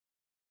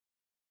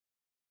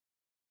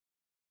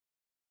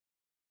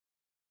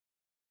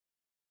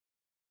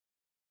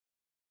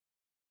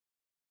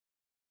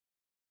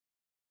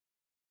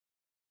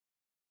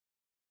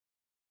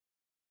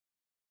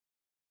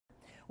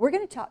We're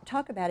going to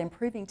talk about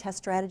improving test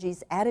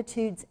strategies,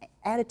 attitudes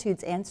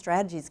and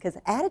strategies, because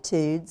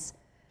attitudes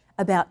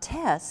about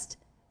tests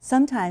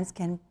sometimes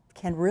can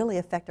really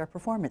affect our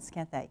performance,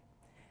 can't they?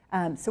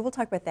 So we'll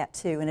talk about that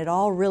too, and it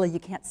all really, you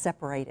can't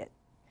separate it.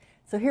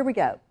 So here we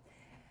go.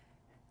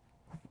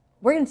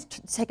 We're going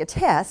to take a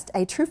test,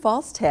 a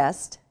true-false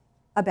test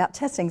about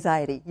test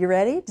anxiety. You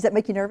ready? Does that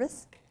make you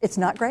nervous? It's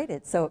not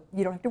graded, so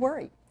you don't have to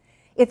worry.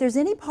 If there's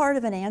any part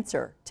of an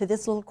answer to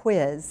this little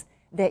quiz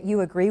that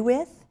you agree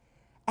with,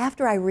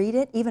 after I read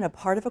it, even a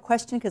part of a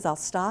question, because I'll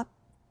stop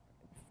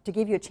to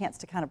give you a chance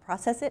to kind of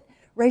process it,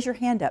 raise your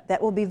hand up.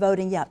 That will be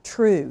voting, yeah,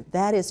 true.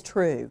 That is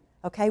true.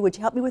 Okay, would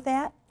you help me with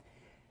that?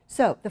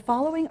 So, the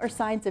following are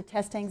signs of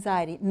test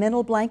anxiety.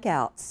 Mental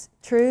blankouts.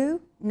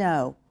 True?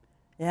 No.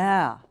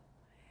 Yeah.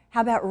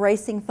 How about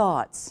racing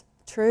thoughts?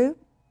 True?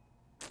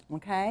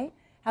 Okay.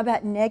 How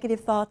about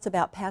negative thoughts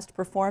about past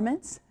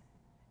performance?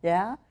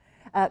 Yeah.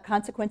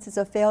 Consequences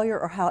of failure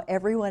or how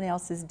everyone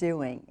else is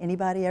doing.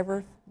 Anybody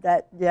ever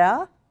that?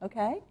 Yeah?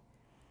 Okay.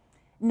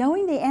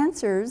 Knowing the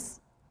answers,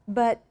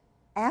 but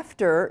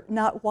after,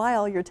 not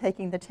while you're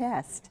taking the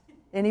test.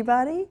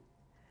 Anybody?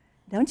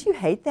 Don't you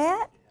hate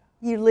that?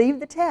 You leave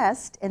the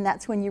test, and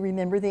that's when you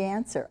remember the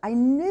answer. I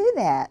knew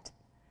that.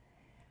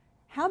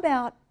 How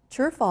about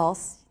true or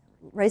false?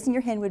 Raising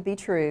your hand would be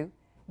true.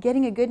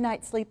 Getting a good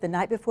night's sleep the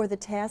night before the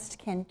test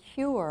can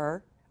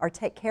cure or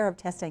take care of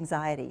test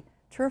anxiety.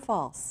 True or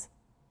false?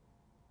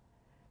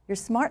 You're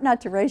smart not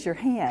to raise your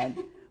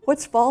hand.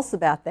 What's false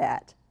about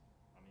that?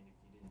 I mean,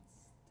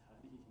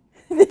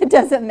 if you didn't study. It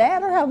doesn't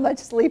matter how much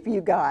sleep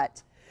you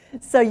got.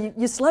 So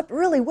you slept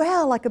really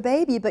well like a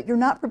baby, but you're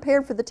not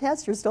prepared for the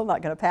test, you're still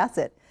not going to pass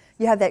it.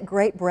 You have that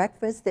great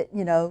breakfast that,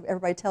 you know,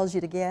 everybody tells you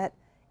to get,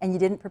 and you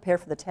didn't prepare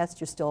for the test,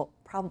 you're still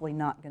probably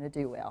not going to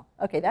do well.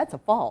 Okay, that's a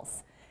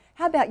false.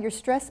 How about your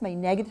stress may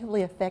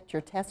negatively affect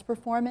your test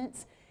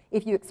performance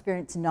if you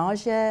experience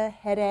nausea,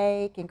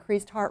 headache,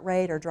 increased heart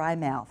rate, or dry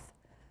mouth?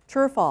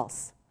 True or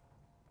false?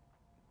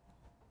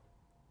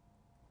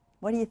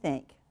 What do you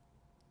think?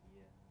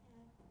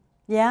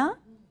 Yeah?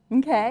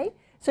 Okay.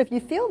 So if you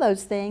feel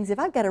those things, if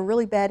I've got a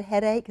really bad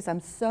headache because I'm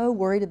so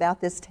worried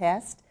about this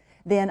test,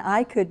 then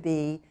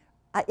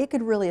it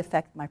could really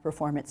affect my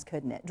performance,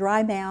 couldn't it?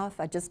 Dry mouth,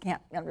 I just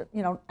can't,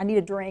 you know, I need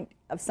a drink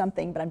of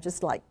something, but I'm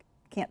just like,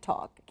 can't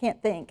talk,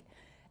 can't think.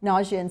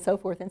 Nausea and so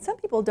forth. And some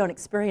people don't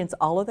experience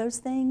all of those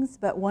things,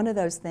 but one of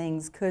those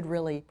things could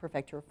really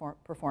affect your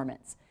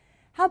performance.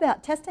 How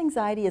about test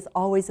anxiety is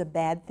always a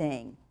bad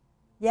thing?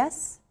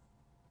 Yes?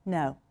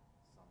 No?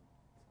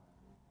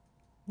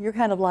 You're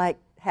kind of like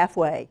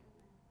halfway,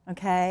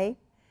 okay?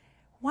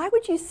 Why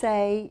would you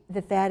say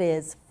that that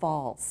is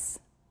false?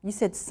 You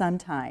said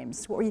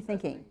sometimes. What were you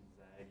thinking?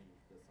 Anxiety,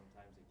 because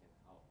sometimes it can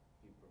help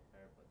you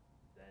prepare, but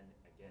then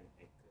again,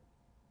 it could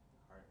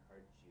hurt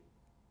you.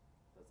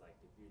 Because like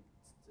if you're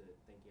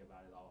thinking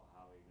about it all,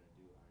 how are you going to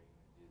do, then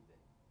you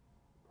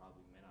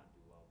probably may not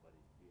do well. But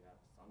if you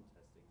have some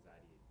test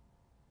anxiety,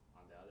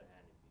 on the other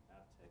hand, if you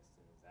have test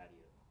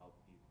anxiety, it'll help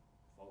you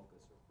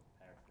focus or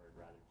prepare for it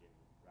rather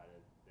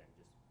than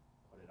just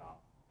put it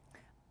off.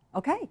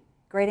 Okay,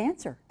 great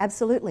answer.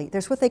 Absolutely.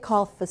 There's what they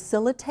call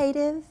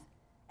facilitative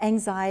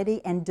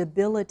anxiety and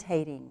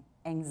debilitating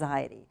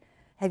anxiety.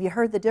 Have you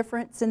heard the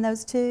difference in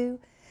those two?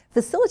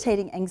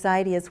 Facilitating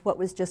anxiety is what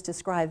was just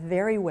described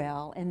very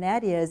well, and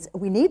that is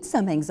we need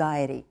some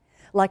anxiety.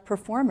 Like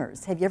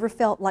performers, have you ever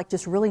felt like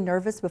just really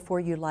nervous before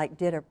you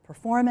did a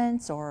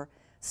performance or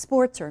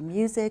sports or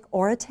music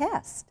or a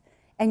test?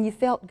 And you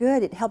felt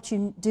good, it helped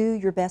you do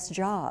your best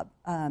job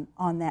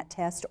on that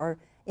test or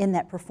in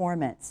that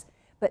performance.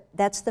 But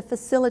that's the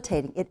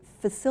facilitating. It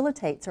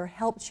facilitates or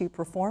helps you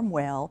perform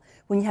well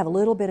when you have a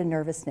little bit of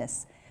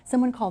nervousness.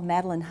 Someone called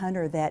Madeline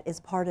Hunter, that is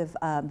part of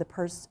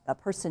a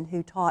person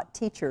who taught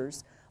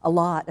teachers a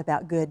lot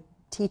about good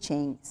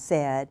teaching,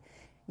 said,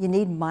 you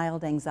need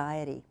mild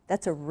anxiety.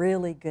 That's a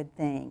really good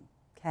thing,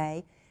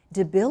 okay?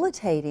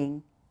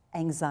 Debilitating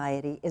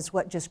anxiety is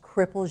what just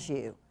cripples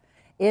you.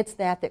 It's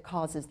that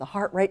causes the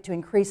heart rate to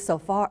increase so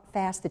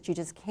fast that you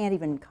just can't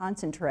even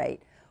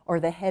concentrate, or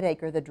the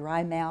headache, or the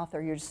dry mouth,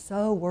 or you're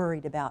so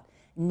worried about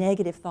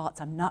negative thoughts,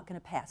 I'm not going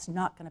to pass,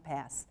 not going to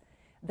pass.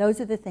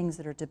 Those are the things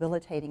that are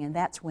debilitating, and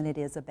that's when it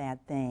is a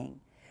bad thing.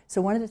 So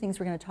one of the things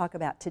we're going to talk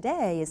about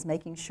today is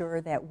making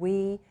sure that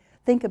we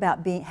think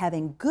about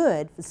having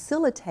good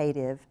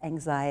facilitative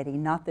anxiety,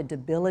 not the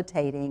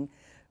debilitating,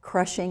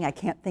 crushing, I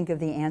can't think of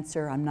the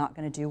answer, I'm not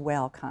going to do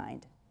well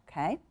kind.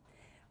 Okay?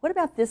 What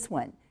about this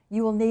one?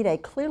 You will need a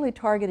clearly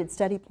targeted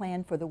study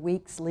plan for the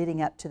weeks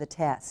leading up to the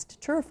test.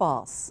 True or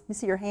false? Let me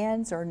see your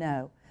hands, or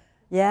no?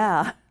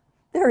 Yeah,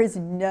 there is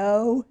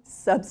no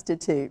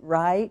substitute,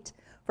 right,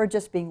 for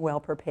just being well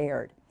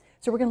prepared.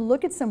 So we're going to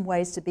look at some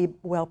ways to be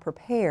well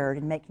prepared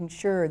and making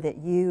sure that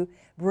you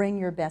bring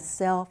your best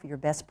self, your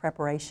best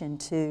preparation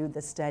to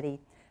the study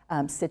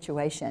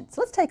situation.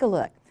 So let's take a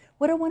look.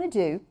 What I want to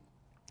do,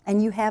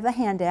 and you have a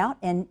handout,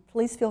 and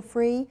please feel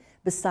free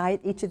beside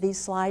each of these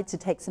slides to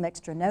take some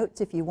extra notes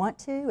if you want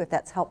to, if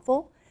that's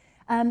helpful.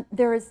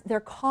 There are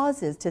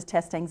causes to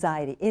test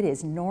anxiety. It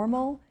is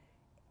normal,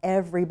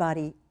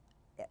 everybody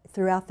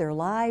throughout their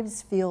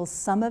lives feels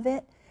some of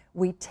it.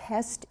 We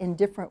test in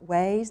different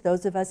ways.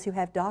 Those of us who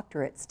have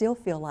doctorates still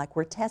feel like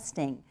we're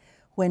testing.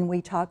 When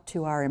we talk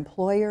to our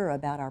employer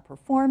about our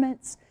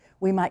performance,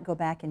 we might go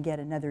back and get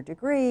another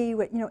degree.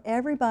 You know,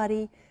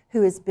 everybody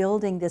who is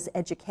building this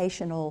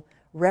educational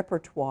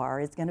repertoire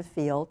is going to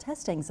feel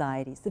test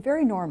anxiety. It's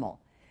very normal.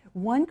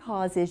 One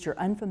cause is you're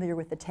unfamiliar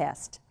with the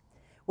test.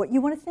 What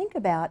you want to think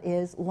about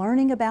is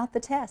learning about the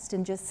test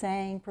and just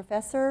saying,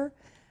 Professor,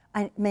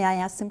 may I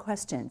ask some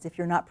questions? If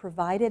you're not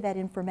provided that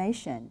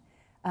information,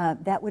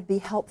 that would be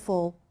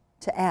helpful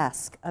to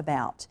ask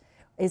about.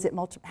 Is it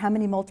how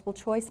many multiple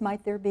choice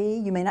might there be?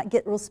 You may not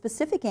get real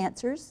specific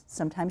answers.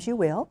 Sometimes you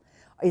will.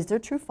 Is there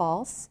true,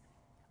 false?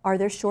 Are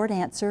there short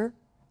answer?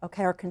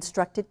 Okay, or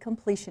constructed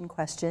completion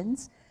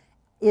questions?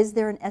 Is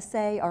there an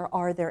essay or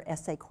are there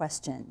essay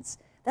questions?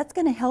 That's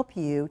going to help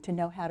you to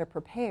know how to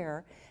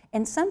prepare.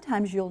 And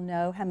sometimes you'll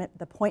know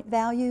the point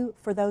value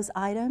for those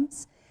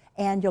items,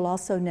 and you'll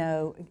also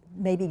know,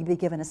 maybe be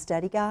given a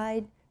study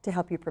guide to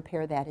help you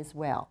prepare that as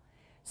well.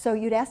 So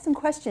you'd ask some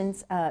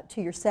questions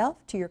to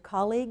yourself, to your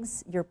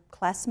colleagues, your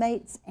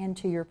classmates, and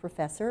to your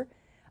professor.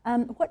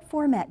 What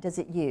format does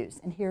it use?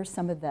 And here are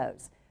some of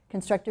those.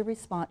 Constructive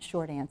response,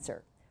 short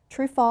answer.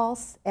 True,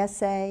 false,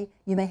 essay,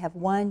 you may have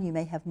one, you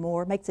may have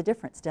more. Makes a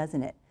difference,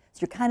 doesn't it?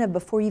 So you're kind of,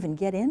 before you even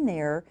get in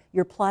there,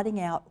 you're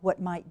plotting out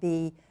what might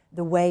be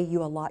the way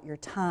you allot your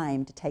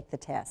time to take the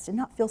test and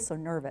not feel so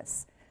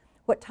nervous.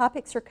 What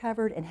topics are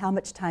covered and how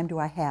much time do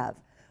I have?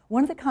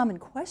 One of the common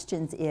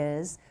questions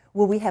is,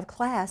 will we have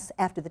class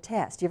after the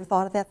test? You ever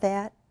thought about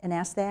that and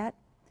asked that?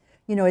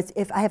 You know,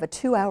 if I have a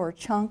 2-hour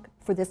chunk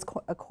for this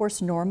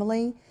course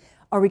normally,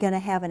 are we going to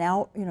have an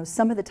hour, you know,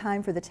 some of the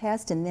time for the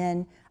test and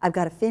then I've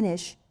got to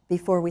finish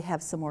before we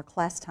have some more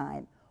class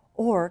time?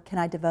 Or can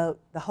I devote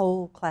the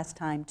whole class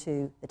time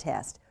to the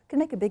test? It can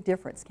make a big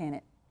difference, can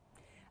it?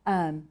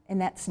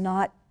 And that's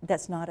not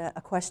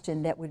a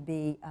question that would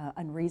be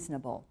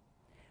unreasonable.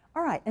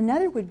 All right,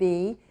 another would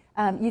be,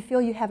 you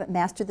feel you haven't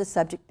mastered the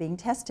subject being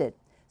tested.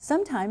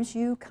 Sometimes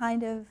you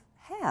kind of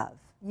have.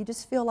 You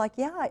just feel like,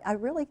 yeah,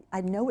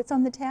 I know it's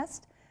on the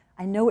test.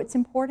 I know it's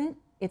important.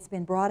 It's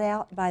been brought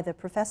out by the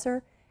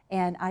professor,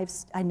 and I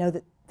know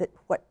that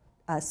what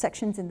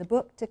sections in the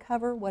book to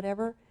cover,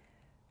 whatever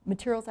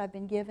materials I've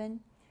been given.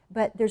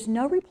 But there's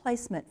no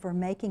replacement for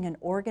making an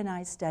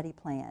organized study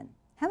plan.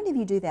 How many of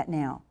you do that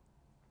now?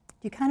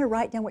 You kind of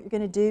write down what you're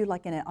going to do,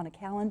 like on a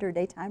calendar, a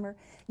day timer.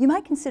 You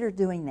might consider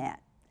doing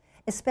that.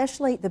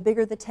 Especially the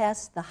bigger the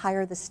test, the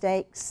higher the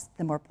stakes,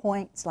 the more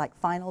points, like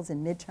finals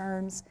and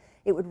midterms,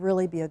 it would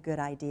really be a good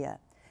idea.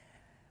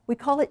 We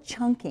call it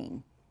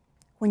chunking.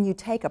 When you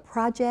take a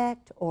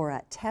project or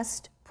a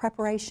test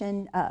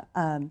preparation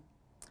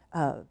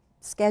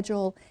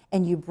schedule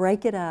and you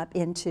break it up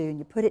into, and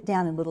you put it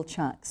down in little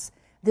chunks.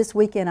 This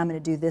weekend I'm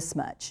going to do this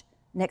much.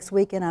 Next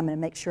weekend I'm going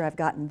to make sure I've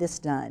gotten this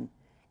done.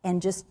 And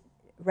just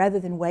rather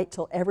than wait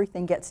till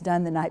everything gets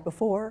done the night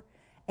before,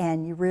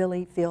 and you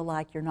really feel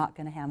like you're not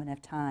going to have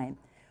enough time.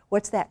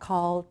 What's that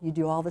called? You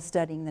do all the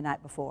studying the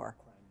night before.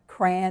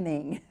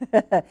 Cramming.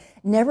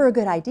 Never a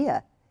good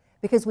idea,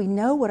 because we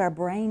know what our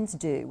brains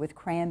do with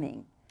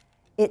cramming.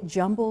 It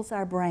jumbles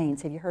our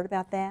brains. Have you heard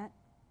about that?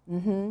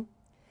 Mm-hmm.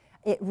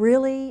 It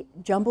really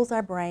jumbles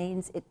our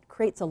brains. It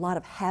creates a lot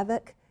of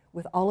havoc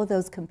with all of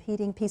those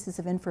competing pieces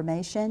of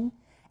information,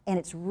 and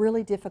it's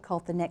really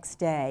difficult the next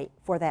day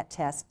for that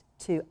test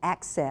to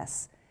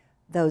access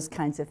those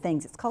kinds of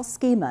things. It's called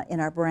schema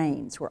in our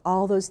brains, where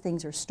all those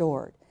things are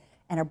stored.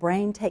 And our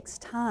brain takes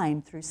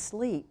time through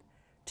sleep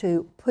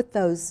to put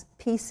those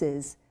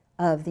pieces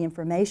of the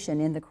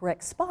information in the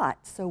correct spot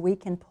so we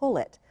can pull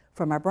it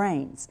from our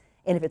brains.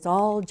 And if it's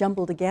all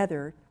jumbled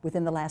together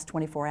within the last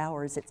 24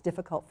 hours, it's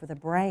difficult for the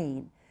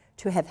brain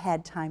to have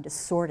had time to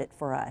sort it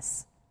for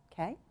us.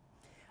 Okay?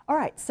 All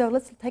right, so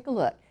let's take a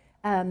look.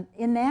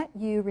 In that,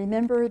 you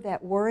remember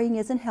that worrying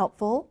isn't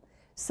helpful.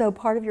 So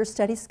part of your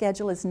study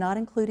schedule is not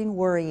including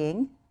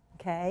worrying,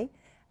 okay?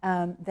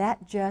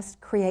 That just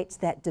creates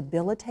that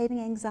debilitating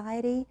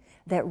anxiety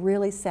that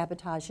really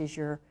sabotages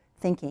your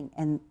thinking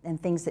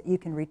and things that you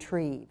can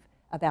retrieve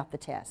about the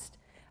test.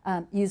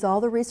 Use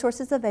all the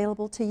resources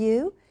available to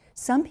you.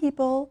 Some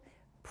people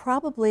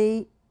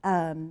probably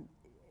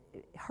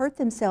hurt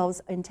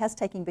themselves in test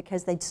taking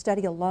because they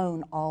study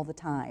alone all the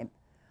time.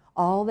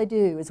 All they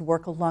do is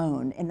work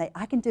alone, and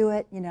I can do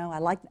it, you know, I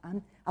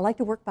like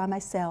to work by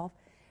myself.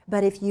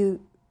 But if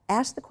you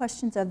ask the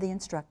questions of the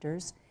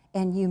instructors,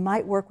 and you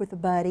might work with a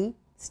buddy,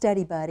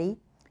 study buddy,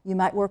 you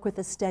might work with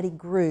a study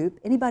group.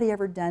 Anybody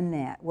ever done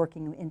that,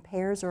 working in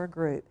pairs or a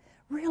group?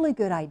 Really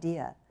good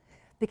idea,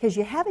 because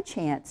you have a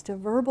chance to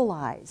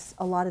verbalize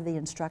a lot of the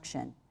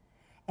instruction.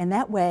 And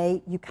that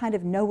way, you kind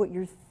of know what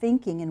you're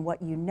thinking and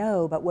what you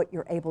know about what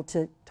you're able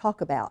to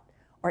talk about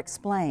or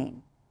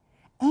explain.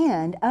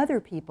 And other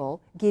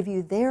people give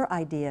you their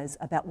ideas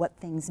about what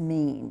things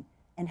mean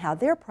and how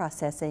they're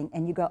processing,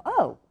 and you go,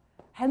 oh,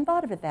 I hadn't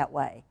thought of it that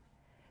way.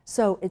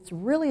 So it's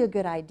really a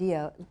good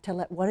idea to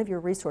let one of your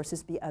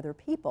resources be other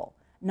people,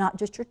 not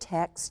just your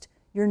text,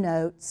 your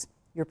notes,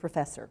 your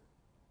professor.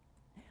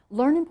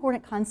 Learn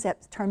important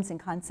concepts, terms and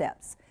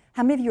concepts.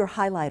 How many of you are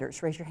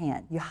highlighters? Raise your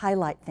hand. You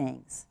highlight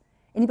things.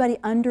 Anybody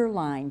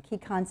underline key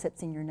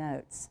concepts in your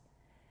notes?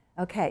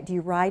 Okay, do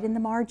you write in the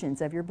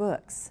margins of your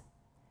books?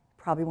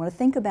 Probably want to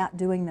think about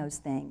doing those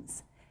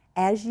things.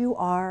 As you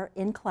are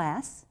in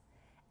class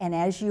and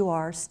as you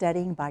are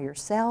studying by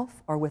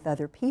yourself or with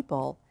other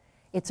people,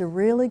 it's a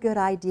really good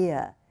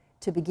idea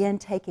to begin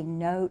taking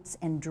notes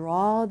and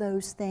draw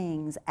those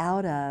things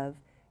out of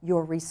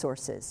your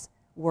resources,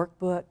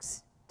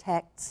 workbooks,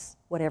 texts,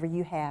 whatever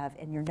you have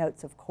in your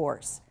notes, of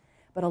course.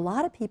 But a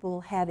lot of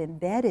people have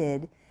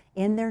embedded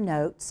in their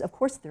notes, of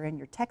course they're in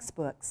your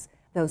textbooks,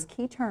 those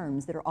key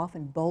terms that are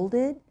often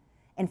bolded,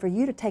 and for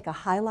you to take a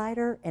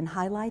highlighter and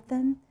highlight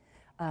them,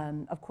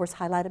 of course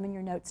highlight them in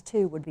your notes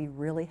too would be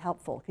really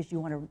helpful, because you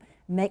want to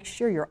make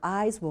sure your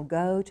eyes will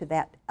go to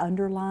that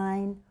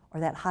underline or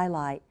that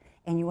highlight,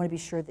 and you want to be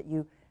sure that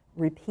you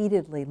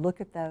repeatedly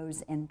look at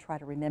those and try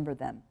to remember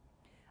them.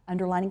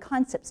 Underlining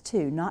concepts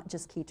too, not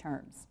just key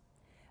terms.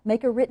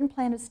 Make a written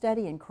plan of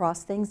study and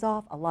cross things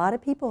off. A lot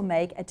of people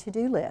make a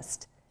to-do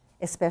list,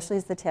 especially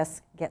as the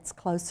test gets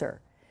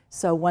closer.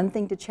 So one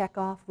thing to check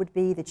off would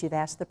be that you've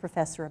asked the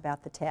professor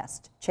about the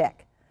test.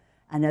 Check.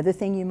 Another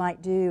thing you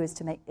might do is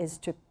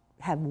to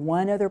have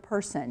one other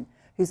person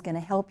who's going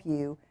to help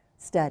you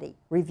study,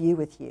 review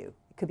with you.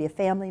 It could be a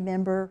family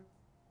member,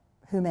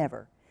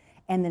 whomever.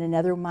 And then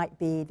another might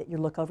be that you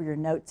look over your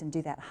notes and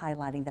do that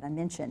highlighting that I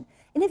mentioned.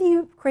 And if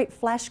you create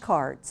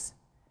flashcards,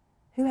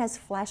 who has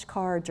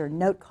flashcards or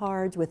note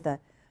cards with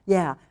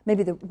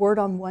maybe the word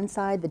on one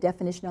side, the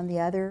definition on the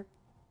other,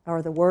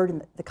 or the word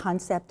and the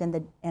concept and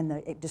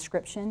the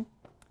description?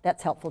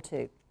 That's helpful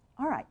too.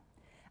 All right.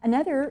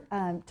 Another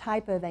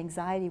type of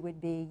anxiety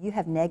would be you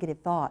have negative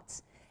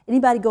thoughts.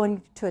 Anybody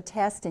going to a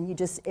test and you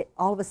just,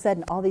 all of a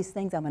sudden, all these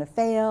things, I'm going to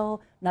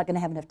fail, I'm not going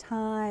to have enough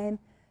time.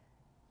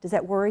 Does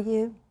that worry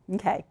you?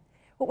 Okay.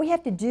 What we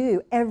have to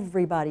do,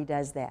 everybody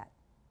does that.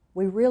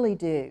 We really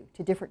do,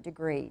 to different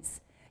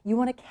degrees. You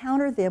want to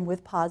counter them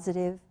with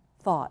positive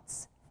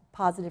thoughts,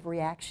 positive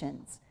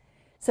reactions.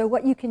 So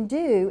what you can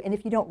do, and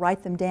if you don't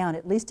write them down,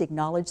 at least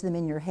acknowledge them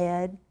in your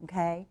head,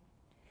 okay?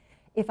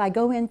 If I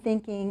go in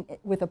thinking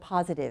with a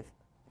positive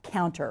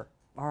counter,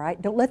 all right?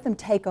 Don't let them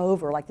take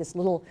over like this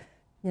little,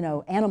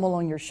 animal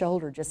on your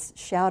shoulder just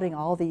shouting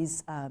all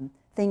these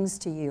things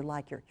to you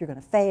like you're going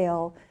to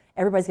fail,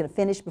 everybody's going to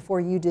finish before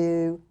you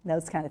do,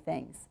 those kind of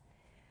things.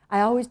 I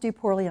always do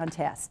poorly on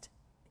tests.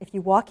 If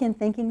you walk in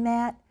thinking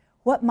that,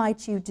 what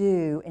might you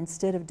do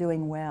instead of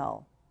doing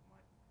well?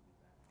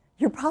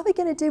 You're probably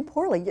going to do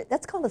poorly.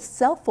 That's called a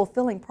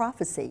self-fulfilling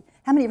prophecy.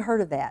 How many have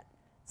heard of that?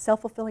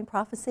 Self-fulfilling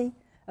prophecy?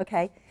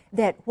 Okay.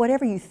 That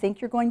whatever you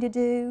think you're going to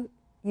do,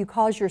 you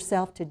cause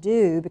yourself to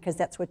do because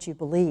that's what you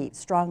believe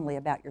strongly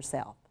about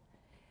yourself.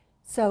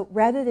 So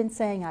rather than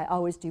saying I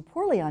always do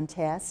poorly on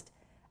tests,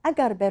 I've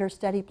got a better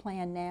study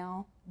plan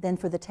now than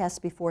for the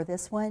test before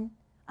this one.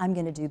 I'm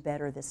going to do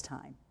better this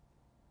time.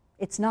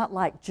 It's not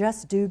like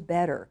just do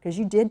better, because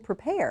you did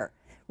prepare.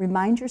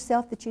 Remind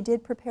yourself that you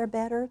did prepare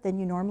better than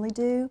you normally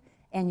do,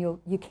 and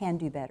you can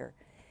do better.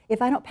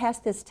 If I don't pass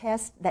this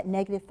test, that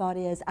negative thought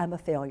is, I'm a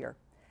failure.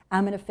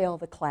 I'm going to fail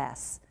the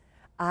class.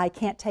 I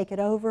can't take it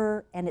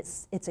over, and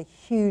it's a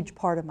huge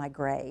part of my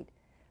grade.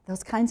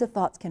 Those kinds of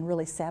thoughts can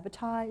really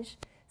sabotage.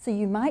 So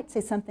you might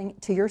say something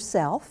to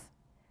yourself,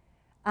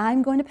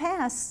 I'm going to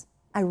pass.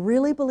 I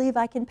really believe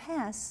I can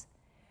pass.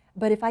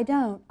 But if I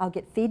don't, I'll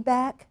get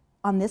feedback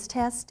on this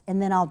test,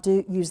 and then I'll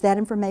use that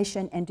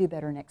information and do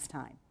better next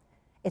time.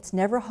 It's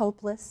never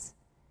hopeless.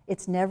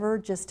 It's never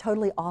just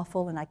totally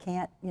awful and I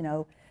can't,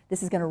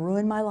 this is going to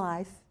ruin my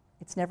life.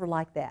 It's never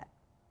like that,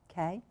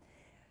 okay?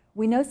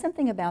 We know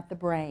something about the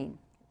brain.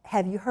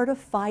 Have you heard of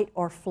fight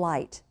or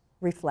flight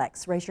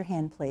reflex? Raise your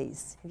hand,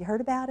 please. Have you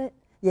heard about it?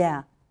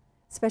 Yeah,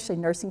 especially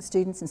nursing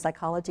students and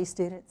psychology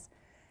students.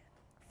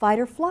 Fight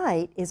or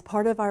flight is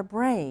part of our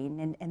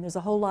brain, and there's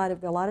a lot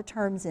of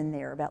terms in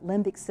there about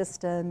limbic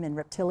system and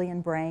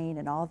reptilian brain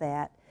and all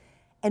that.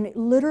 And it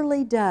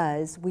literally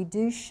does, we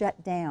do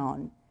shut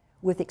down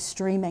with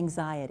extreme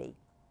anxiety.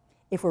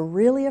 If we're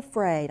really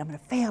afraid, I'm going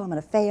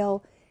to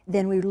fail,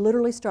 then we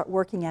literally start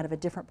working out of a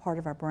different part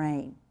of our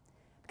brain.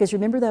 Because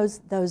remember those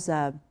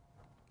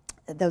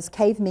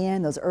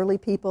cavemen, those early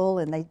people,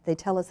 and they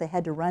tell us they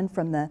had to run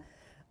from the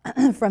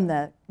from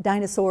the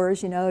dinosaurs,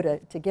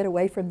 to get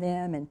away from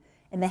them,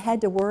 and they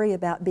had to worry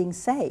about being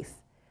safe.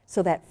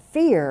 So that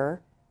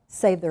fear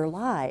saved their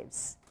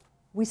lives.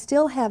 We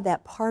still have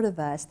that part of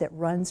us that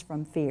runs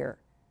from fear,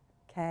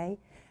 okay?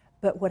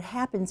 But what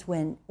happens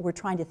when we're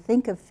trying to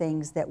think of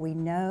things that we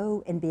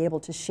know and be able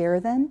to share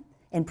them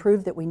and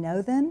prove that we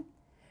know them,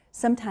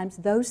 sometimes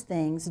those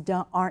things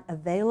aren't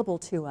available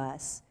to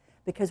us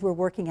because we're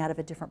working out of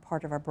a different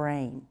part of our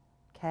brain,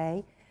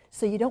 okay?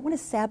 So you don't want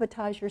to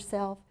sabotage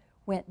yourself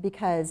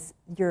because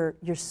you're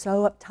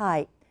so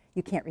uptight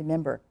you can't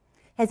remember.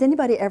 Has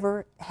anybody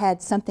ever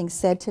had something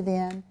said to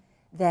them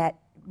that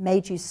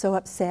made you so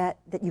upset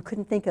that you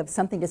couldn't think of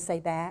something to say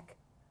back?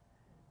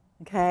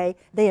 okay?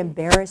 They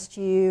embarrassed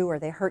you, or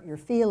they hurt your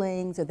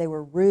feelings, or they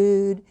were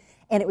rude,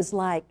 and it was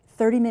like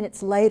 30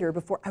 minutes later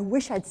before, I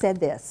wish I'd said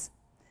this.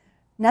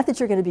 Not that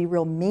you're going to be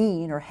real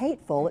mean or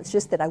hateful, it's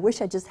just that I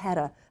wish I just had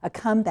a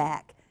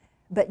comeback.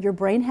 But your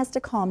brain has to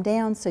calm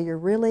down, so you're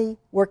really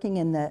working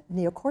in the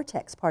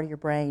neocortex part of your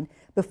brain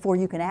before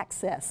you can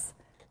access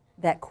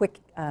that quick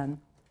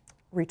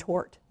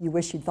retort you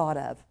wish you'd thought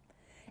of.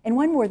 And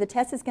one more, the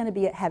test is going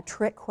to have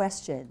trick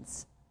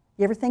questions.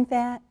 You ever think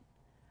that?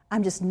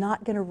 I'm just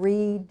not going to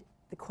read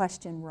the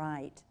question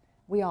right.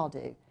 We all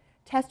do.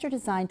 Tests are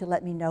designed to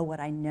let me know what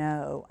I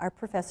know.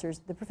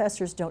 The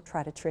professors don't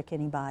try to trick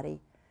anybody.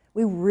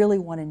 We really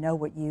want to know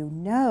what you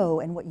know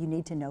and what you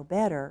need to know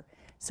better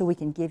so we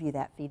can give you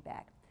that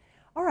feedback.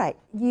 All right,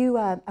 you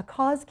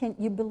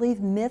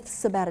believe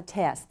myths about a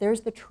test.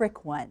 There's the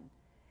trick one.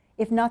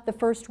 If not the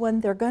first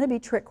one, they're going to be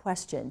trick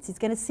questions. He's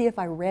going to see if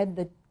I read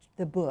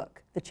the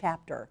book, the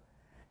chapter.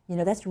 You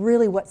know, that's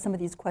really what some of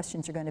these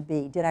questions are going to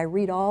be. Did I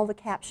read all the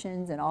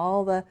captions and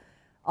all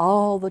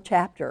the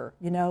chapter?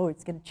 You know,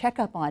 it's going to check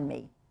up on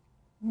me.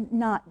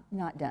 Not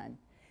done.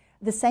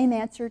 The same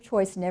answer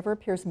choice never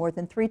appears more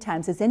than 3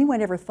 times. Has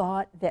anyone ever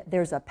thought that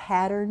there's a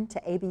pattern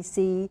to A, B,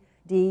 C,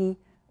 D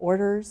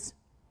orders?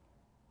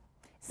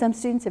 Some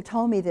students have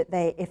told me that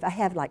if I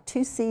have like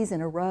 2 C's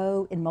in a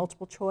row in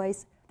multiple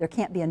choice, there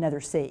can't be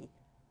another C.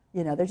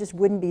 You know, there just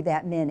wouldn't be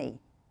that many,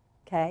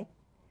 okay?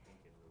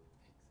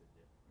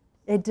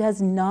 It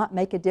does not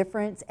make a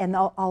difference, and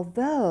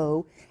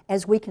although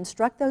as we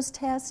construct those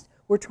tests,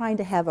 we're trying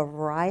to have a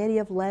variety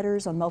of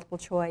letters on multiple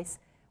choice,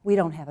 we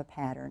don't have a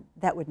pattern.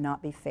 That would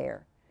not be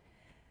fair.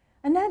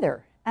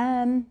 Another,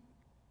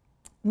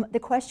 the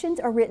questions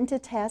are written to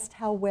test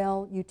how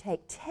well you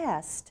take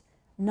tests,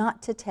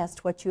 not to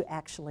test what you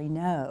actually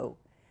know.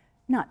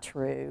 Not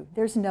true.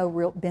 There's no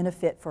real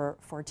benefit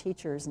for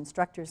teachers,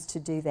 instructors to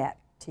do that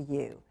to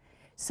you.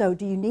 So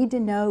do you need to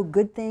know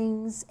good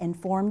things,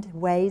 informed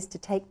ways to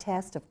take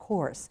tests? Of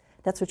course.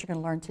 That's what you're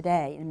going to learn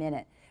today in a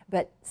minute.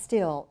 But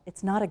still,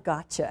 it's not a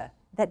gotcha.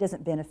 That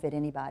doesn't benefit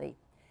anybody.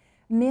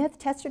 Myth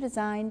tests are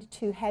designed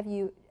to have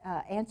you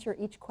answer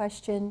each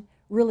question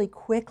really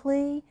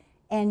quickly,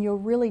 and you'll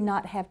really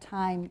not have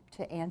time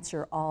to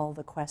answer all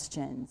the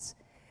questions.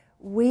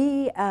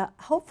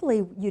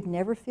 Hopefully you'd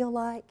never feel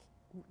like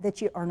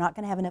that you are not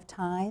going to have enough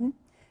time.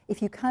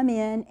 If you come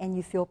in and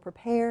you feel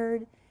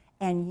prepared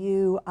and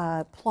you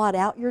plot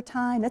out your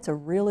time, that's a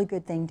really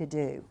good thing to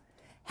do.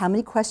 How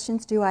many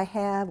questions do I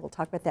have? We'll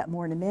talk about that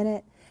more in a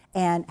minute.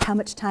 And how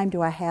much time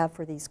do I have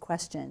for these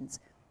questions?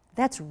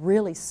 That's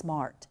really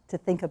smart to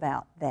think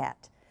about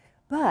that.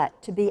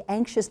 But to be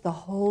anxious the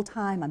whole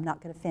time, I'm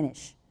not going to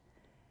finish.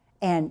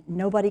 And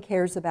nobody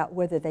cares about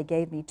whether they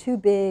gave me too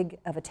big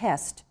of a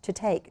test to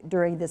take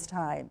during this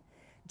time.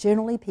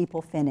 Generally,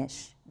 people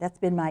finish. That's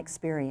been my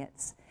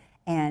experience.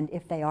 And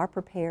if they are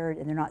prepared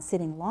and they're not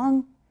sitting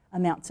long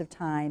amounts of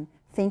time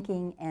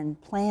thinking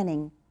and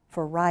planning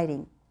for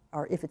writing,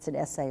 or if it's an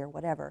essay or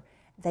whatever,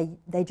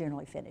 they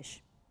generally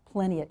finish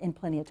in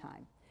plenty of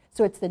time.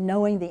 So it's the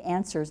knowing the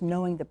answers,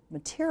 knowing the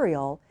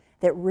material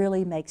that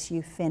really makes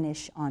you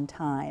finish on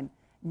time,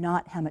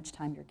 not how much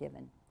time you're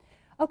given.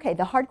 Okay,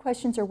 the hard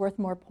questions are worth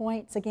more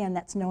points. Again,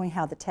 that's knowing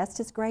how the test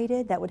is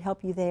graded. That would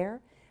help you there.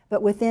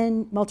 But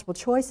within multiple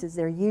choices,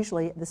 they're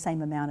usually the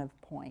same amount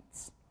of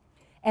points.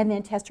 And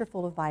then tests are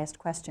full of biased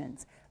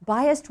questions.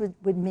 Biased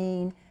would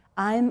mean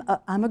I'm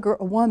a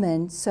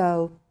woman,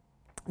 so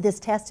this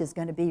test is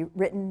going to be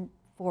written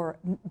for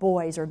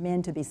boys or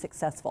men to be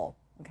successful,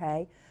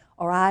 okay?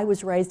 Or I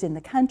was raised in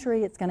the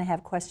country, it's going to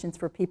have questions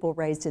for people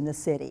raised in the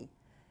city.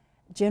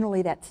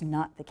 Generally, that's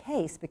not the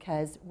case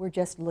because we're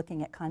just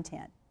looking at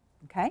content,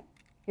 okay?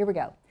 Here we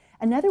go.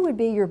 Another would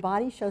be your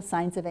body shows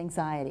signs of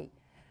anxiety.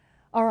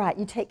 All right,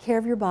 you take care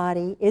of your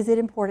body. Is it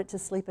important to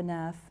sleep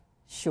enough?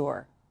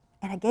 Sure.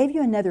 And I gave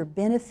you another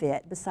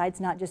benefit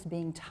besides not just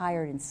being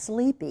tired and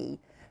sleepy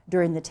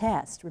during the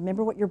test.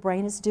 Remember what your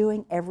brain is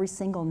doing every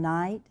single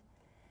night?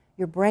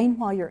 Your brain,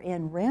 while you're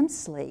in REM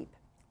sleep,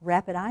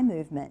 rapid eye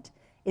movement,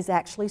 is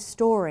actually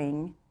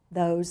storing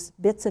those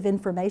bits of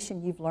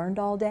information you've learned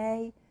all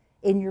day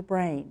in your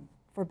brain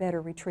for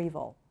better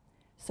retrieval.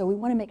 So we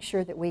want to make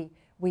sure that we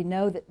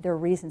know that there are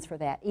reasons for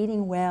that.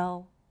 Eating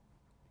well,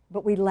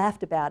 but we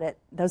laughed about it.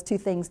 Those 2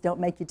 things don't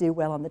make you do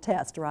well on the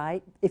test,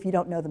 right? If you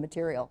don't know the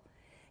material.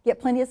 Get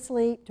plenty of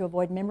sleep to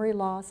avoid memory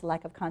loss,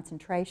 lack of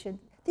concentration.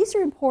 These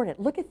are important.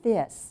 Look at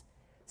this.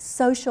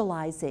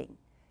 Socializing.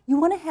 You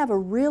want to have a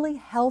really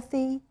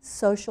healthy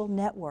social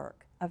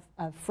network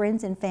of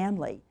friends and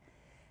family.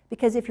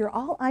 Because if you're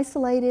all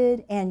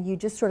isolated and you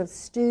just sort of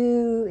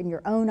stew in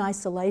your own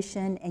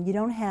isolation and you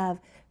don't have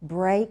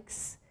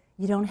breaks,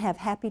 you don't have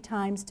happy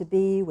times to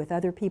be with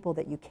other people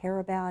that you care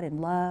about and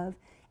love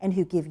and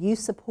who give you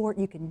support,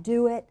 you can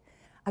do it.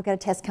 I've got a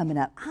test coming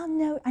up. I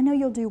know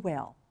you'll do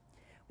well.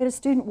 We had a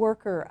student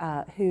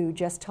worker who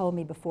just told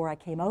me before I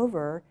came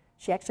over,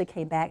 she actually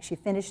came back, she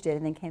finished it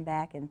and then came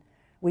back and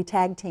we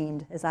tag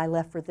teamed as I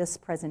left for this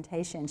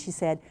presentation. She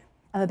said,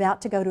 I'm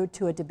about to go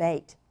to a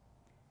debate.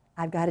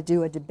 I've got to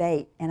do a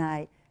debate, and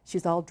I She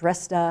was all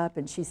dressed up,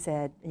 and she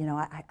said, you know,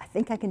 I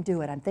think I can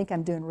do it. I think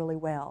I'm doing really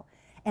well.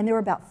 And there were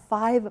about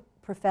 5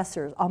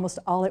 professors, almost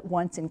all at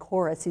once in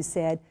chorus, who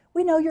said,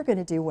 we know you're going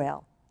to do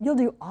well. You'll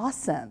do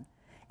awesome.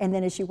 And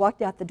then as she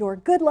walked out the door,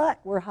 good luck,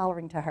 we're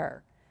hollering to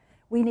her.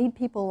 We need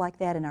people like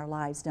that in our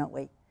lives, don't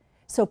we?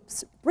 So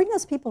bring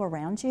those people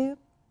around you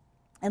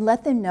and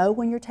let them know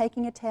when you're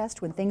taking a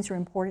test, when things are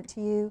important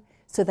to you,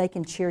 so they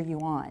can cheer you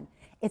on.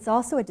 It's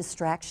also a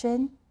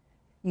distraction.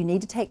 You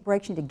need to take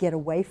breaks, you need to get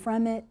away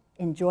from it,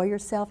 enjoy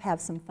yourself, have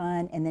some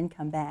fun, and then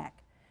come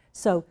back.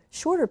 So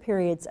shorter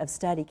periods of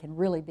study can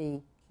really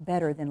be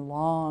better than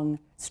long,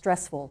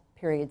 stressful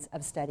periods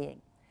of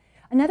studying.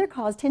 Another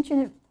cause,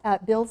 tension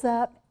builds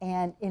up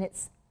and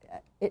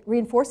it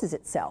reinforces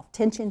itself.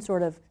 Tension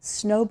sort of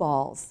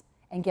snowballs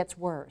and gets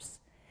worse.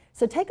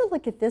 So take a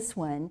look at this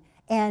one,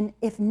 and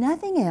if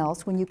nothing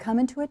else, when you come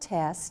into a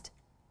test,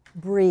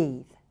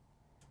 breathe.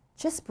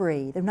 Just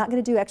breathe. I'm not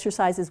going to do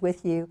exercises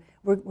with you.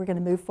 We're going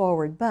to move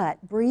forward,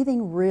 but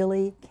breathing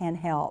really can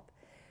help.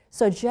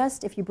 So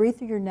just if you breathe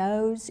through your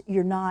nose,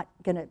 you're not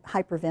going to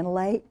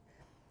hyperventilate,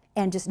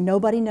 and just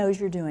nobody knows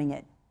you're doing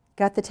it.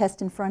 Got the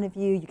test in front of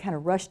you, you kind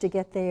of rush to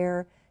get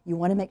there, you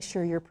want to make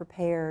sure you're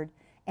prepared,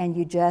 and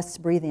you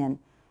just breathe in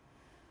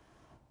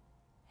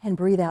and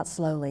breathe out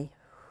slowly.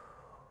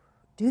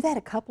 Do that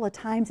a couple of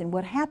times, and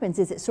what happens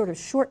is it sort of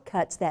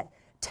shortcuts that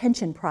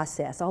tension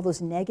process, all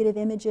those negative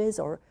images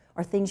or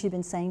things you've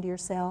been saying to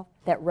yourself,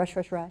 that rush,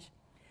 rush, rush.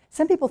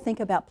 Some people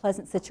think about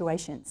pleasant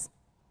situations.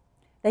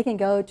 They can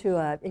go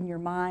to in your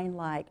mind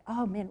like,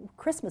 oh man,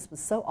 Christmas was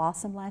so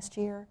awesome last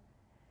year.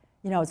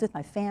 You know, I was with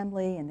my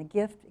family and the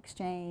gift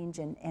exchange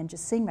and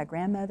just seeing my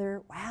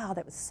grandmother. Wow,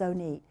 that was so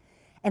neat.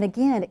 And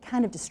again, it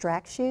kind of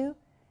distracts you,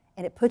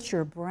 and it puts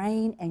your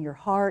brain and your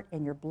heart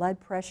and your blood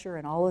pressure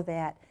and all of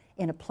that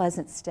in a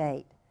pleasant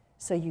state.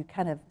 So you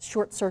kind of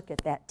short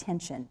circuit that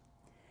tension.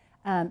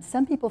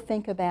 Some people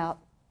think about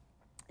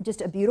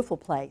just a beautiful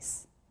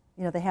place.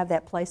 You know, they have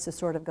that place to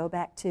sort of go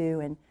back to,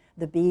 and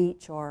the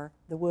beach or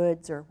the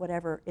woods or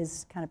whatever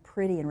is kind of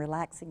pretty and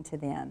relaxing to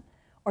them.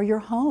 Or your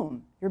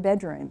home, your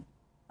bedroom,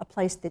 a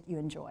place that you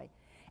enjoy.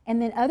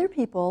 And then other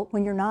people,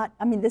 when you're not,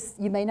 I mean, this,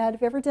 you may not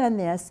have ever done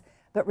this,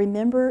 but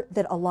remember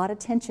that a lot of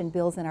tension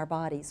builds in our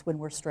bodies when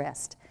we're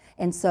stressed.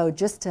 And so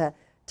just to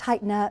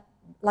tighten up,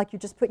 like you're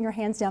just putting your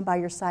hands down by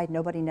your side,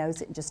 nobody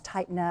knows it, and just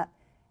tighten up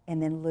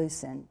and then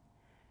loosen.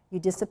 You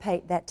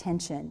dissipate that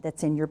tension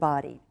that's in your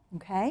body,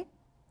 okay?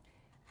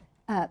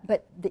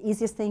 But the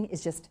easiest thing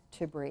is just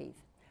to breathe.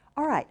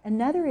 All right,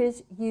 another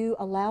is you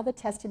allow the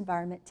test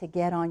environment to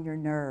get on your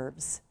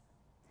nerves.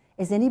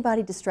 Is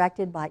anybody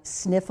distracted by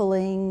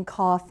sniffling,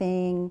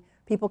 coughing,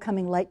 people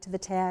coming late to the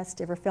test?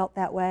 Ever felt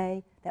that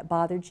way? That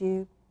bothered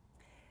you?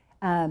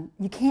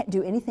 You can't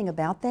do anything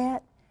about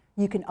that.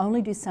 You can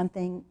only do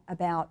something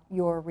about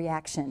your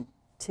reaction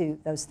to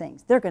those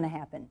things. They're going to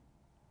happen,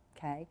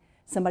 okay?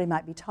 Somebody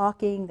might be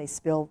talking,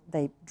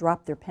 they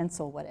drop their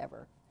pencil,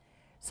 whatever.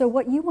 So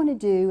what you want to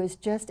do is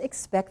just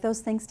expect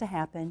those things to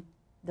happen.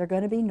 They're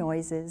going to be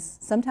noises.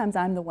 Sometimes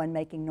I'm the one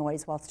making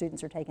noise while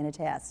students are taking a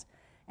test,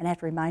 and I have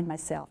to remind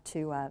myself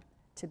to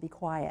be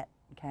quiet,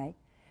 okay?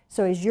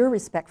 So as you're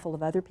respectful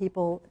of other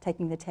people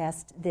taking the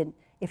test, then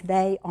if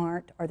they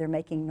aren't or they're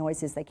making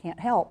noises they can't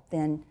help,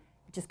 then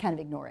just kind of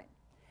ignore it.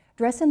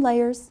 Dress in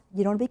layers.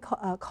 You don't want to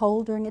be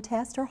cold during a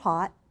test or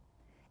hot.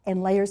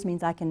 And layers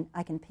means I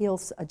can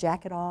peel a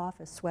jacket off,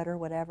 a sweater,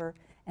 whatever,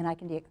 and I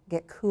can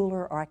get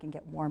cooler or I can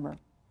get warmer.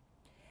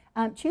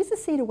 Choose a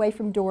seat away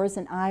from doors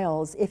and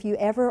aisles. If you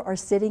ever are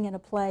sitting in a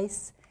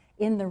place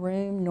in the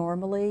room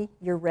normally,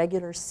 your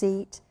regular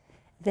seat,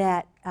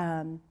 that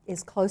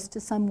is close to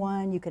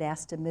someone, you could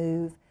ask to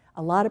move.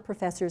 A lot of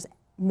professors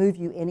move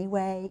you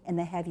anyway, and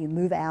they have you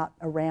move out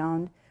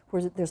around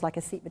where there's like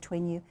a seat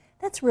between you.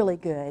 That's really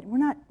good. We're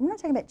not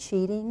talking about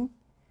cheating.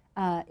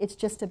 It's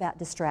just about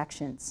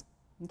distractions,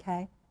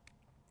 okay?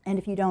 And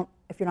if you're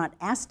not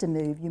asked to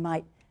move, you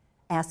might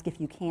ask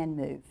if you can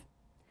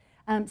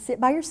move.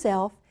 Sit by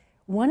yourself.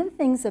 One of the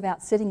things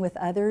about sitting with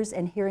others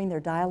and hearing their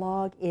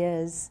dialogue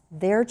is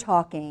they're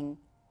talking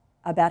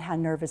about how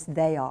nervous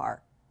they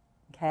are,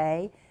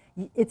 okay?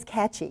 It's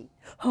catchy.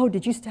 Oh,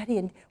 did you study,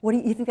 and what do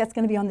you think that's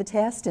going to be on the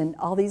test? And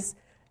all these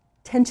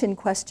tension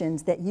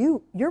questions that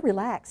you're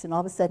relaxed, and all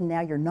of a sudden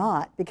now you're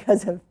not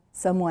because of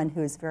someone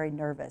who is very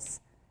nervous.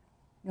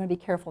 You want to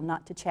be careful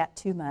not to chat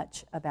too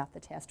much about the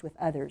test with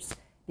others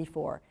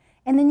before.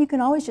 And then you can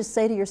always just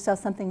say to yourself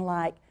something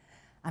like,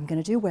 I'm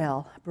going to do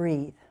well,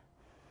 breathe.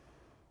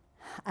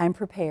 I'm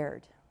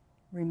prepared,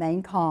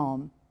 remain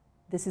calm.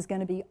 This is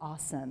going to be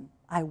awesome.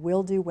 I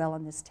will do well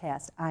on this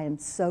test. I am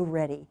so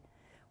ready.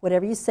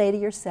 Whatever you say to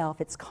yourself,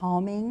 it's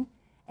calming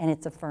and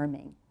it's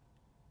affirming.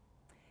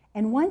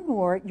 And one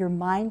more, your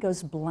mind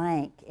goes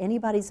blank.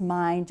 Anybody's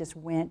mind just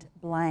went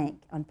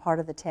blank on part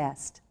of the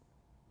test,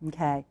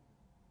 okay?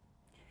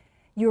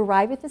 You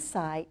arrive at the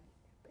site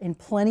in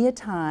plenty of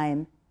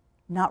time,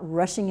 not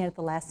rushing in at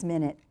the last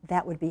minute.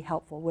 That would be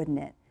helpful, wouldn't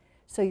it?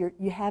 So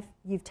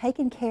you've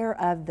taken care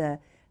of the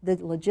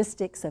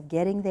logistics of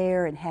getting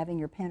there and having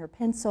your pen or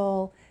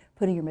pencil,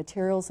 putting your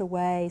materials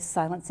away,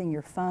 silencing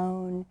your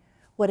phone,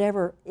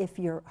 whatever. If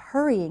you're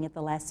hurrying at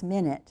the last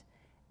minute,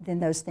 then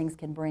those things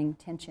can bring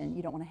tension.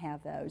 You don't want to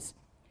have those.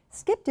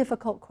 Skip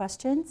difficult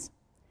questions.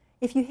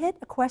 If you hit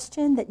a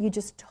question that you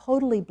just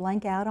totally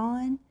blank out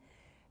on,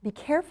 be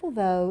careful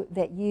though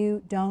that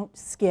you don't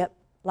skip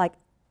like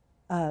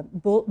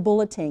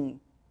bulleting,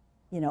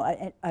 you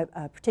know,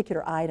 a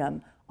particular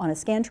item on a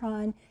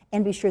Scantron,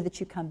 and be sure that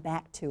you come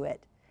back to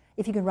it.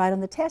 If you can write on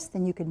the test,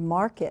 then you can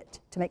mark it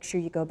to make sure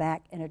you go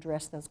back and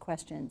address those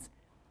questions.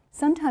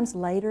 Sometimes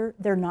later,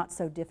 they're not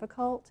so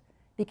difficult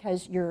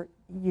because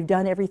you've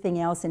done everything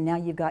else and now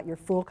you've got your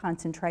full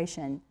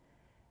concentration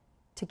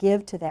to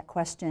give to that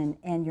question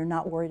and you're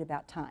not worried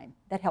about time.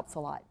 That helps a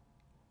lot.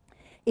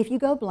 If you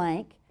go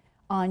blank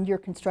on your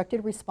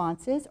constructed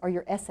responses or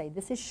your essay,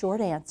 this is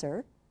short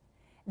answer,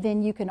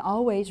 then you can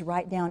always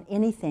write down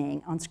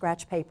anything on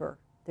scratch paper.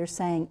 They're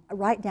saying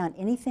write down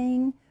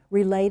anything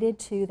related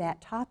to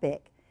that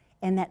topic,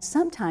 and that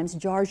sometimes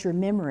jars your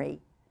memory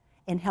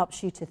and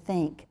helps you to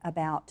think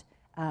about,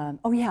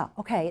 oh yeah,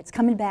 okay, it's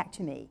coming back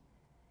to me.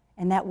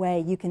 And that way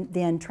you can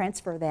then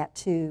transfer that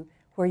to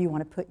where you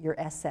want to put your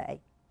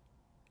essay.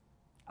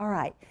 All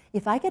right,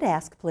 if I could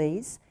ask,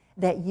 please,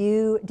 that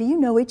do you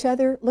know each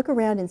other? Look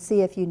around and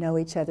see if you know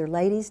each other.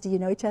 Ladies, do you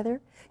know each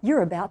other?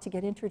 You're about to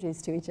get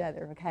introduced to each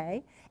other,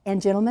 okay?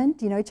 And gentlemen,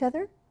 do you know each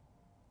other?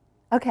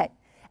 Okay,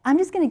 I'm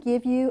just going to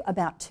give you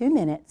about 2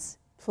 minutes,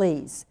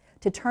 please,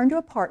 to turn to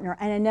a partner.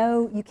 And I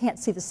know you can't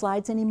see the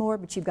slides anymore,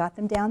 but you've got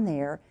them down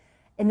there.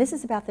 And this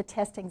is about the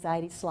test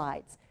anxiety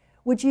slides.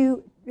 Would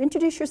you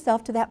introduce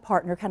yourself to that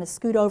partner, kind of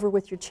scoot over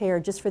with your chair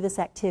just for this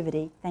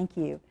activity? Thank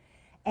you.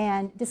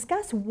 And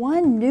discuss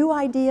one new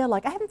idea,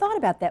 like I haven't thought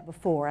about that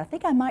before. I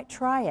think I might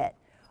try it.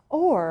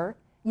 Or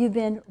you've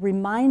been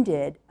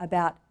reminded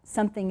about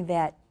something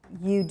that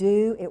you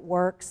do, it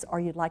works, or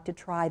you'd like to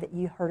try that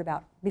you heard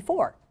about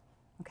before.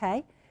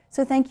 Okay?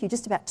 So thank you.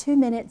 Just about 2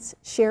 minutes.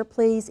 Share,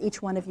 please,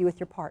 each one of you with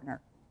your partner.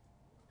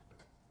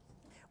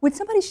 Would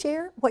somebody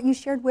share what you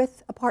shared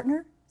with a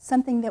partner?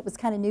 Something that was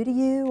kind of new to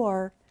you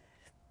or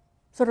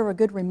sort of a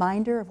good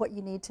reminder of what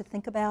you need to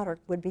think about or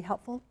would be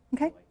helpful?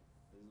 Okay?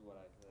 This is what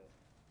I said.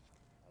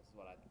 That's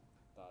what I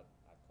thought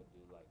I could do.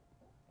 Like,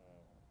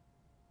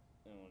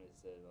 and when it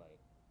said, like,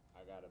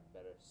 I got a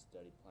better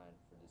study plan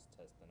for this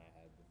test than I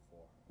had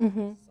before.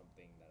 Mm-hmm.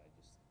 Something that I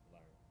just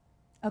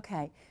learned.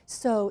 Okay,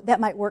 so that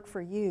might work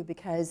for you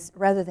because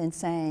rather than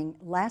saying,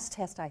 last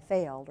test I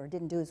failed or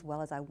didn't do as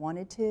well as I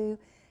wanted to,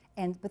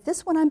 but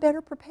this one I'm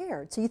better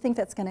prepared. So you think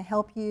that's going to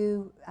help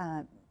you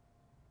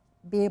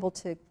be able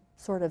to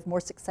sort of more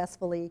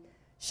successfully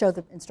show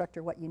the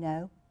instructor what you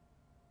know?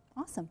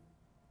 Awesome.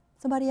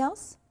 Somebody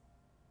else?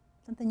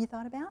 Something you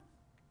thought about?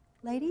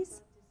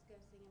 Ladies?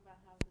 Discussing about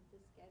how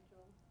the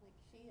schedule, like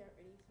she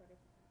already sort of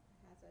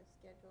has a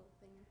schedule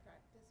thing in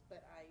practice,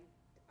 but I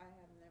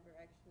have never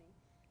actually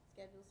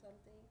scheduled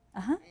something.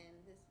 Uh-huh.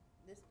 And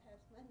this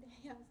past Monday,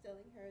 I was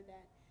telling her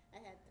that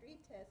I had 3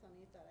 tests,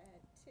 only thought I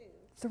had 2.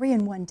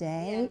 3 in one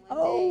day? Yeah,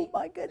 Oh day.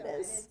 my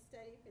goodness. So I didn't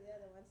study for the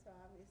other one, so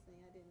obviously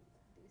I didn't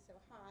do so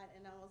hot.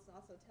 And I was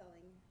also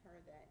telling her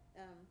that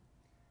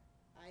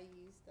I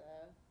used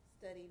a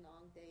study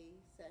long day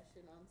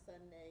session on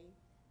Sunday.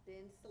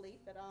 Didn't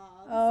sleep at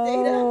all.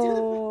 Stayed up to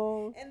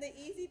the and the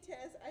easy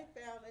test I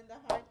found and the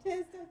hard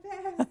test I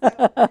passed.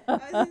 So I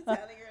was just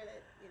telling her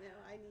that, you know,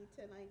 I need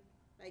to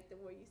like the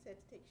way you said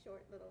to take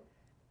short little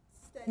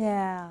study.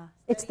 Yeah,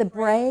 it's study the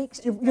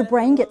breaks. Your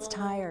brain gets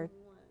tired.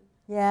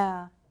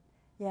 Yeah,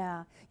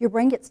 yeah. Your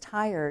brain gets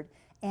tired,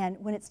 and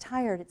when it's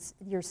tired,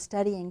 your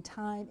studying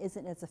time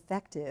isn't as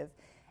effective,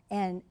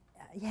 and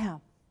yeah,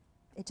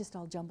 it just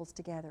all jumbles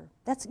together.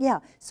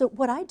 So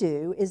what I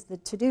do is the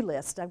to-do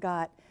list.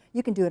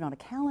 You can do it on a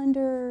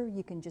calendar.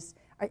 You can just,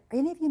 are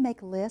any of you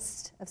make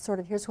lists of sort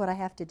of, here's what I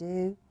have to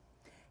do?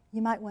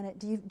 You might want to,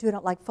 do you do it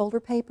on like folder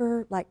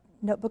paper, like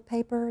notebook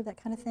paper,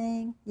 that kind of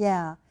thing?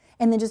 Yeah.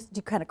 And then just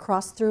you kind of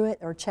cross through it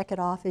or check it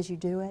off as you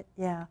do it.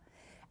 Yeah.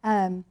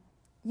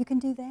 You can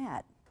do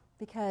that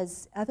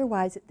because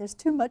otherwise there's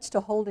too much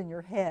to hold in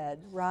your head,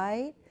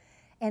 right?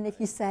 And if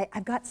you say,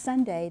 I've got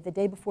Sunday, the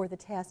day before the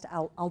test,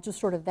 I'll just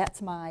sort of,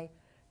 that's my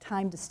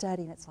time to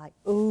study, and it's like,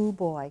 oh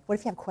boy. What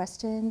if you have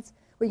questions?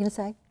 What are you going to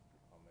say?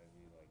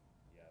 Maybe like,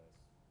 yeah,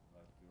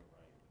 like you were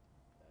right.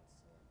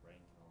 That's brain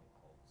can only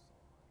hold so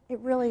much. It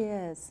really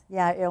is.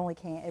 Yeah,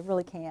 it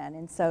really can.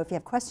 And so if you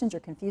have questions or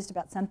confused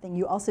about something,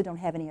 you also don't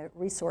have any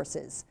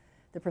resources,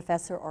 the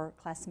professor or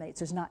classmates.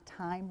 There's not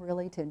time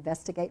really to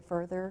investigate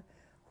further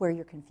where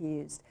you're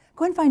confused.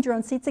 Go ahead and find your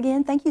own seats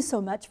again. Thank you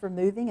so much for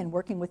moving and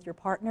working with your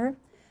partner.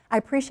 I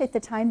appreciate the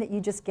time that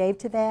you just gave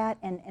to that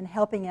and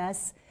helping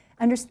us.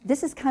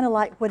 This is kind of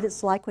like what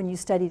it's like when you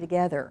study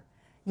together.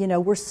 You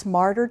know, we're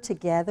smarter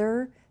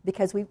together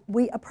because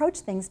we approach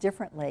things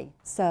differently.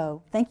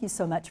 So thank you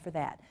so much for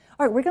that.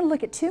 All right, we're going to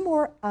look at 2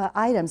 more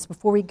items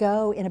before we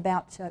go in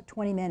about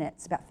 20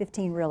 minutes, about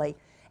 15 really.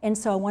 And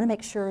so I want to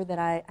make sure that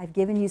I've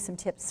given you some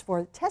tips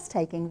for test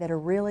taking that are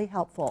really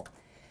helpful.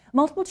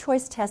 Multiple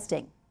choice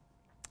testing.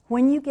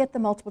 When you get the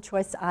multiple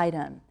choice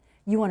item,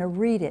 You want to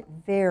read it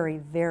very,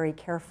 very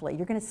carefully.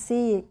 You're going to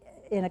see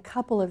in a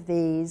couple of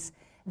these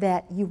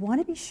that you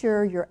want to be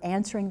sure you're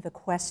answering the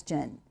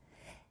question.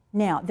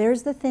 Now,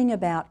 there's the thing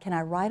about, can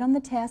I write on the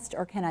test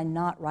or can I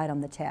not write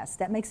on the test?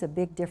 That makes a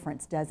big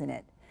difference, doesn't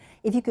it?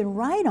 If you can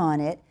write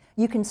on it,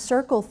 you can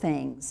circle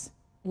things,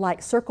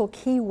 like circle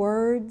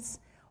keywords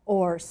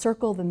or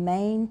circle the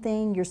main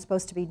thing you're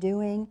supposed to be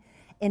doing.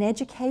 In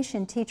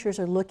education, teachers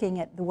are looking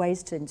at the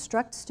ways to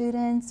instruct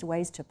students,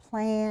 ways to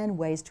plan,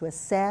 ways to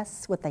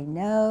assess what they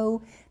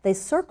know. They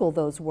circle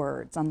those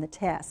words on the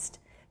test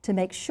to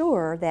make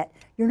sure that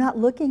you're not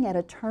looking at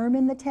a term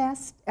in the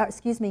test,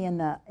 in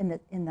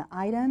the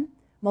item,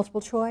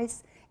 multiple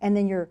choice, and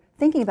then you're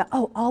thinking about,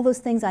 oh, all those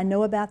things I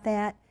know about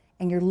that,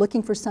 and you're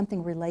looking for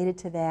something related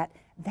to that.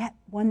 That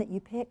one that you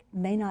pick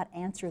may not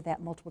answer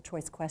that multiple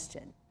choice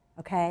question,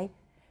 okay?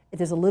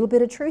 There's a little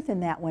bit of truth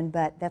in that one,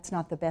 but that's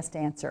not the best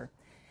answer.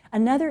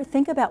 Another,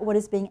 think about what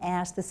is being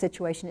asked, the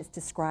situation it's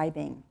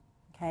describing,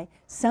 okay?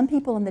 Some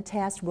people in the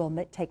test will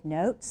take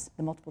notes,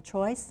 the multiple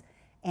choice,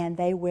 and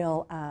they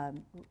will,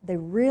 they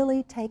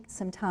really take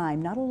some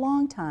time, not a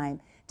long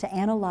time, to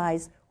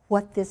analyze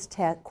what this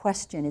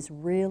question is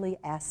really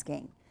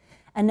asking.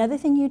 Another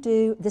thing you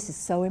do, this is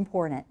so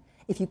important,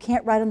 if you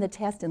can't write on the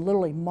test and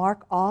literally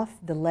mark off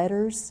the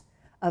letters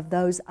of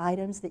those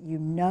items that you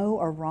know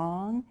are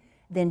wrong,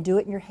 then do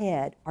it in your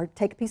head, or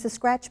take a piece of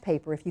scratch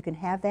paper if you can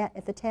have that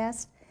at the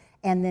test,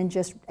 and then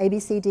just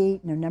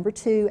ABCD, number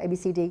 2,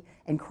 ABCD,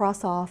 and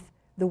cross off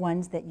the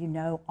ones that you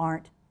know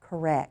aren't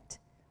correct.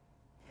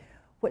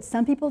 What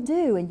some people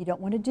do, and you don't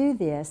want to do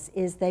this,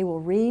 is they will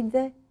read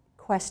the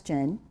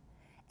question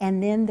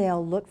and then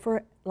they'll look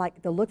for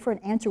an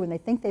answer. When they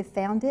think they've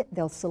found it,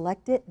 they'll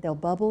select it, they'll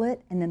bubble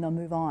it, and then they'll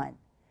move on.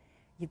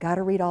 You've got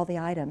to read all the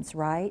items,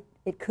 right?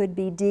 It could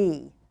be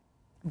D.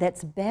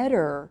 That's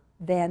better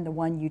than the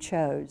one you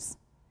chose.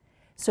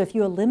 So if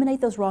you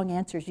eliminate those wrong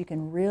answers, you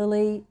can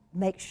really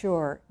make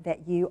sure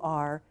that you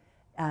are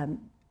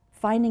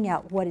finding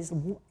out what is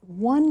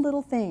one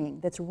little thing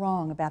that's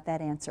wrong about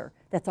that answer.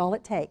 That's all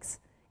it takes,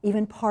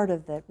 even part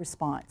of the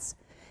response.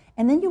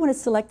 And then you want to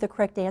select the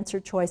correct answer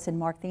choice and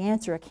mark the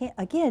answer.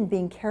 Again,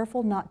 being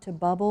careful not to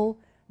bubble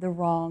the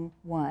wrong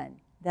one.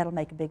 That'll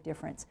make a big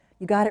difference.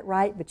 You got it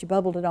right, but you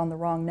bubbled it on the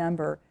wrong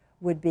number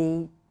would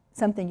be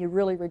something you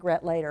really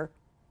regret later.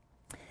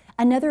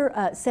 Another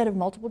set of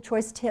multiple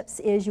choice tips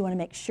is you want to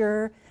make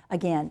sure,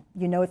 again,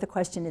 you know what the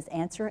question is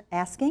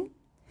asking.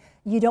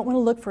 You don't want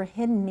to look for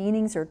hidden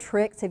meanings or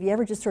tricks. Have you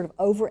ever just sort of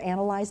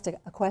overanalyzed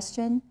a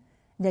question?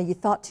 You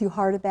thought too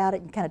hard about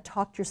it, you kind of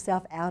talked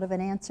yourself out of an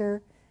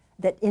answer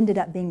that ended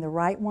up being the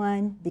right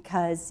one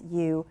because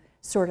you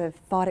sort of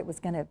thought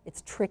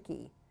it's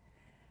tricky.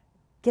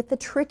 Get the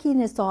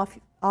trickiness off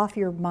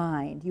your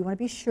mind. You want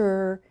to be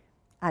sure,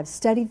 I've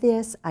studied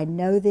this, I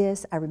know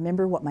this, I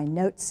remember what my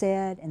notes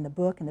said in the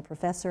book and the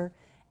professor,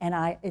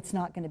 and it's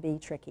not going to be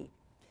tricky.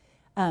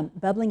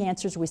 Bubbling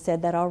answers, we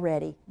said that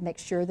already. Make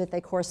sure that they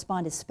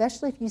correspond,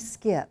 especially if you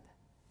skip.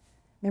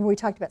 Remember we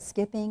talked about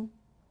skipping?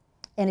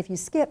 And if you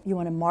skip, you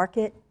want to mark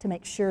it to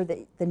make sure that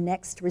the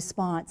next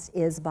response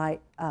is by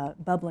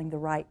bubbling the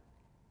right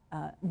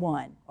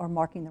one, or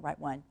marking the right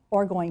one,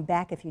 or going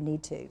back if you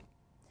need to.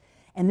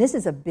 And this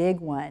is a big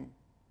one.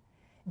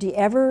 Do you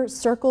ever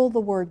circle the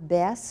word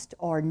best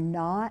or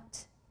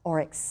not or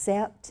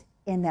accept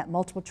in that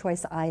multiple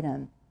choice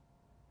item?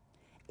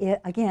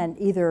 Again,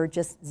 either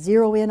just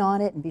zero in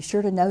on it and be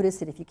sure to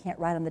notice it if you can't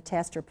write on the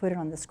test, or put it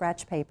on the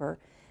scratch paper.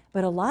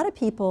 But a lot of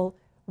people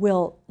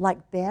will,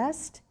 like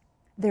best,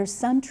 there's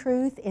some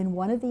truth in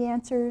one of the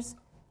answers,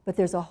 but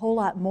there's a whole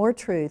lot more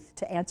truth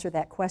to answer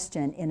that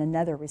question in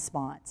another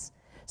response.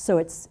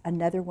 So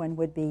another one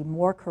would be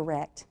more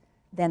correct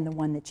than the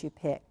one that you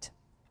picked.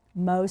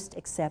 Most,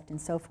 except, and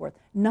so forth.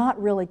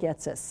 Not really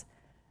gets us.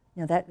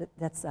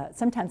 That's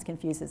sometimes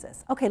confuses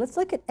us. Okay, let's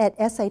look at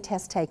essay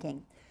test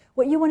taking.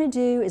 What you want to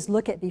do is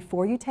look at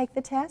before you take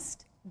the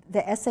test,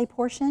 the essay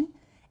portion,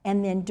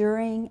 and then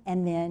during,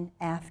 and then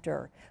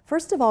after.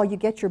 First of all, you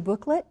get your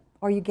booklet,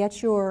 or you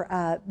get your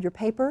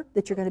paper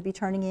that you're going to be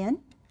turning in.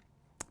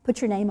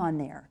 Put your name on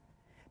there.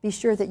 Be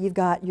sure that you've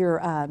got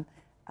your,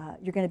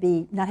 you're going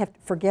to not have to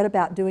forget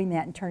about doing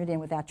that and turn it in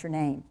without your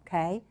name,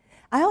 okay?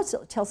 I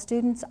also tell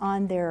students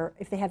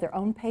if they have their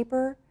own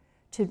paper,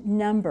 to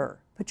number.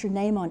 Put your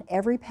name on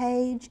every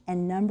page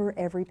and number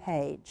every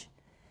page.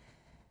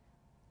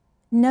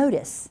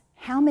 Notice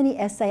how many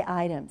essay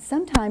items.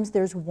 Sometimes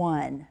there's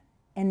one,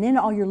 and then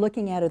all you're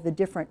looking at are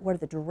what are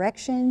the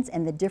directions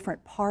and the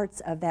different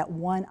parts of that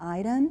one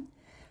item.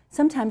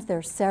 Sometimes there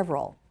are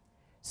several.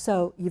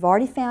 So you've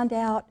already found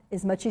out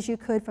as much as you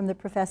could from the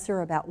professor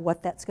about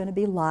what that's going to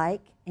be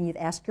like, and you've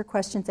asked your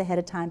questions ahead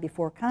of time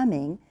before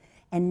coming,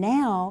 and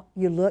now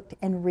you look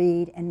and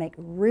read and make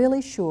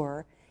really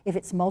sure, if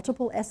it's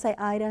multiple essay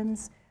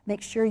items,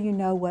 make sure you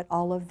know what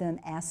all of them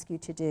ask you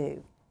to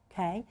do,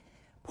 okay?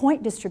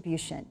 Point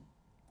distribution.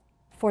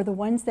 For the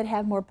ones that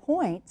have more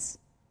points,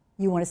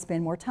 you want to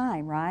spend more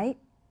time, right?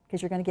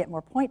 Because you're going to get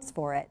more points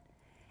for it.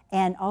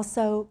 And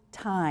also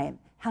time.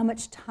 How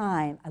much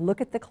time? I look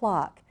at the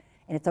clock,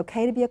 And it's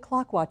okay to be a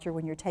clock watcher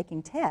when you're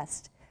taking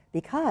tests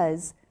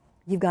because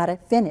you've got to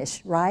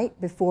finish, right,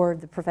 before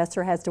the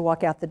professor has to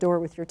walk out the door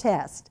with your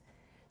test.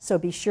 So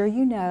be sure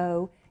you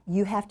know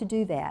you have to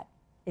do that.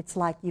 It's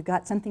like you've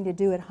got something to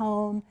do at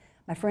home.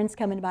 My friend's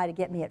coming by to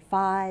get me at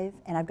 5,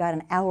 and I've got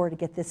an hour to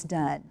get this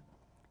done.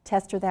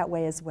 Tests are that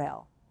way as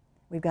well.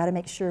 We've got to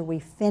make sure we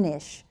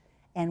finish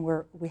and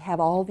we have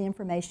all the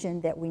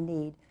information that we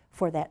need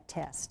for that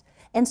test.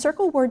 And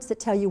circle words that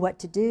tell you what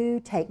to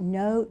do, take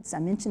notes. I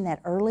mentioned that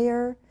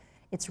earlier.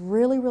 It's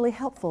really, really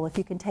helpful if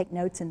you can take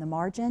notes in the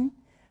margin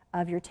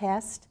of your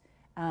test.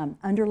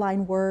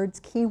 Underline words,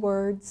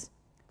 keywords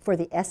for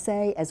the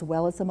essay as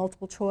well as the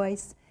multiple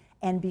choice,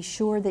 and be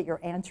sure that you're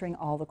answering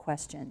all the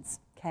questions,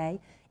 okay?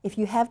 If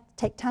you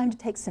take time to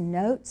take some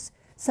notes,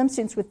 some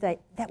students would think,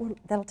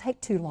 that'll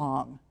take too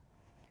long.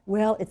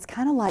 Well, it's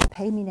kind of like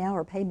pay me now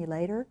or pay me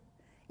later.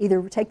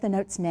 Either take the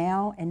notes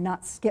now and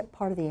not skip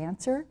part of the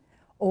answer,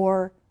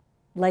 or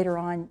later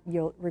on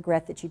you'll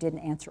regret that you didn't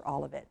answer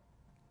all of it.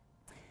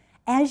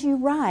 As you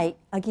write,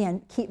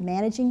 again, keep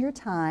managing your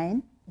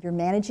time. You're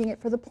managing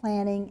it for the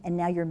planning, and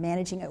now you're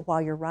managing it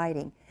while you're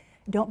writing.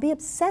 Don't be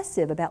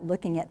obsessive about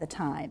looking at the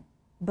time,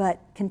 but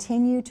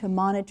continue to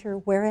monitor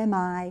where am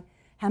I,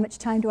 how much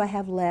time do I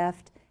have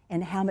left,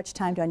 and how much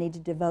time do I need to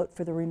devote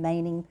for the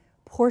remaining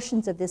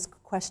portions of this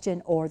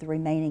question or the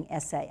remaining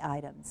essay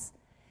items.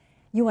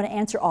 You want to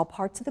answer all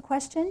parts of the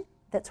question.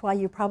 That's why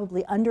you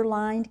probably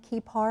underlined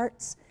key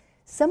parts.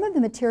 Some of the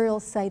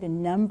materials say to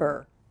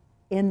number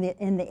in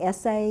the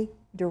essay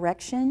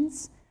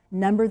directions,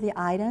 number the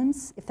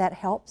items. If that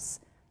helps,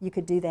 you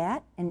could do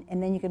that. And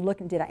then you could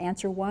look and did I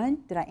answer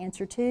 1? Did I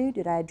answer 2?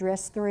 Did I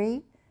address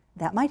 3?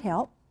 That might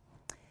help.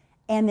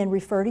 And then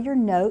refer to your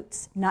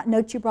notes, not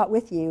notes you brought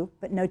with you,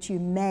 but notes you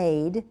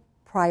made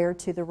prior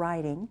to the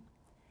writing.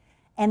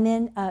 And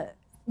then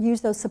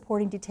use those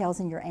supporting details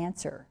in your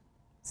answer.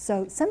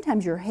 So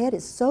sometimes your head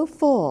is so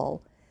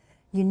full,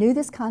 you knew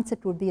this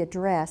concept would be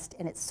addressed,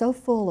 and it's so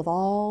full of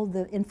all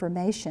the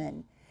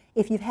information.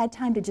 If you've had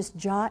time to just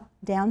jot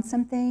down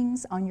some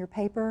things on your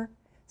paper,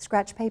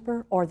 scratch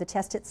paper, or the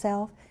test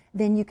itself,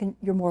 then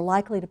you're more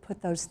likely to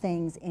put those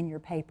things in your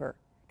paper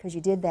because you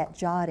did that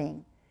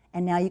jotting,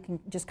 and now you can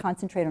just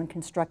concentrate on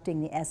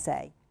constructing the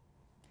essay.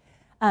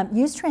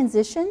 Use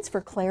transitions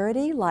for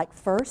clarity, like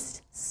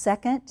first,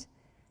 second.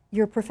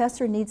 Your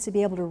professor needs to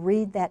be able to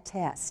read that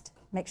test.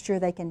 Make sure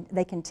they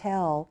can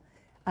tell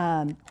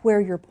where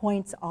your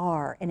points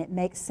are, and it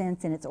makes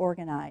sense and it's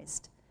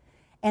organized.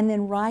 And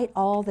then write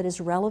all that is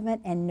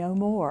relevant and no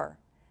more.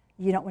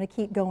 You don't want to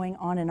keep going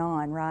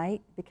on,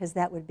 right? Because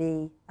that would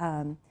be,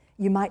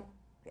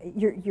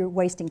 you're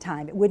wasting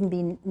time. It wouldn't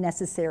be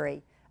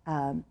necessary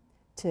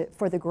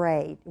for the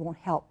grade. It won't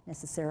help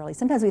necessarily.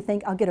 Sometimes we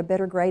think I'll get a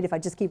better grade if I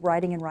just keep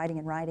writing and writing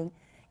and writing.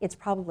 It's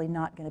probably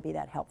not going to be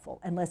that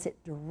helpful unless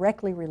it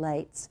directly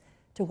relates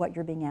to what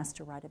you're being asked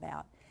to write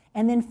about.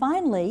 And then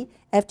finally,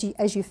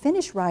 as you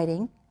finish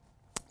writing,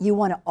 you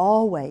want to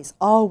always,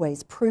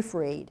 always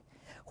proofread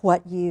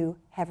what you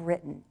have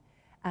written.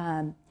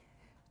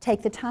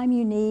 Take the time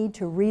you need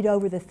to read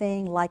over the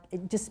thing,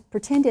 just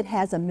pretend it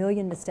has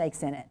 1,000,000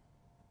 mistakes in it,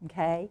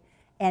 okay?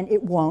 And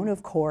it won't,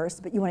 of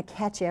course, but you want to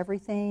catch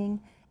everything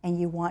and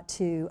you want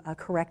to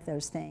correct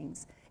those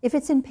things. If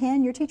it's in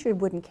pen, your teacher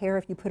wouldn't care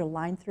if you put a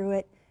line through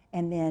it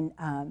and then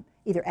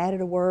either added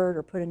a word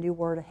or put a new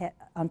word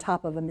on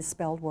top of a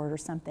misspelled word or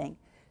something.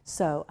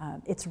 So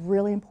it's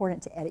really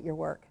important to edit your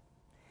work.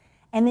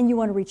 And then you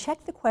want to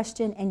recheck the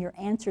question and your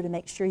answer to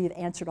make sure you've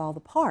answered all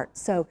the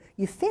parts. So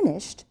you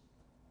finished,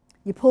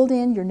 you pulled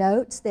in your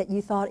notes that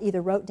you thought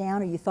either wrote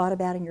down or you thought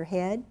about in your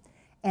head,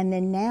 and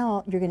then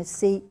now you're going to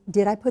see,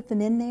 did I put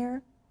them in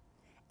there?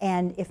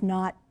 And if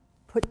not,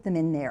 put them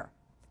in there.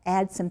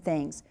 Add some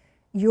things.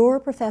 Your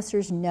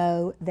professors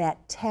know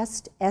that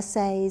test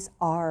essays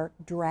are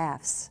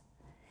drafts.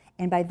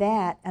 And by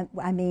that,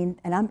 I mean,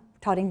 and I'm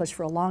taught English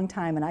for a long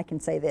time, and I can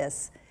say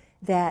this,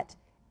 that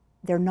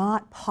they're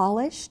not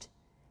polished.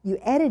 You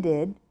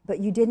edited, but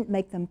you didn't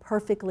make them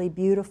perfectly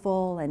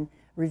beautiful and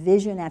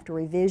revision after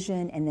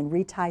revision and then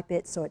retype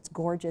it so it's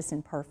gorgeous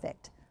and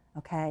perfect,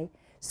 okay?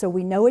 So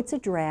we know it's a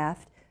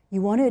draft.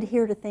 You want to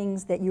adhere to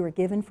things that you were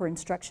given for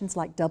instructions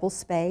like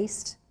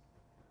double-spaced,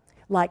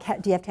 like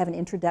do you have to have an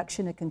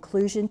introduction, a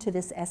conclusion to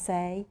this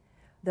essay,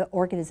 the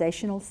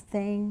organizational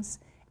things,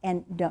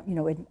 and don't,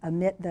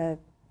 omit the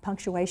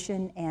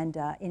punctuation and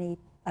any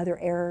other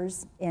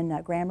errors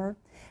in grammar.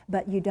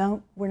 But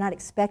we're not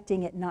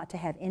expecting it not to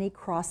have any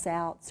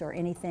cross-outs or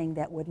anything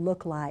that would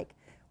look like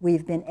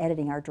we've been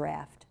editing our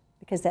draft,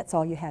 because that's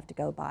all you have to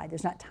go by.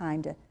 There's not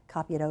time to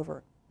copy it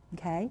over,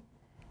 okay?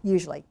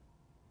 Usually.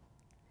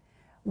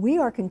 We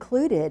are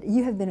concluded.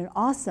 You have been an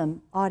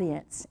awesome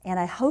audience, and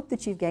I hope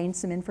that you've gained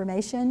some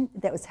information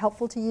that was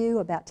helpful to you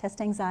about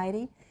test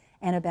anxiety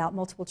and about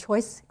multiple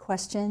choice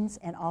questions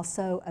and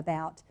also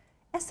about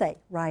essay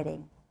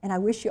writing. And I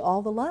wish you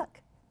all the luck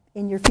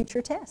in your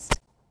future test.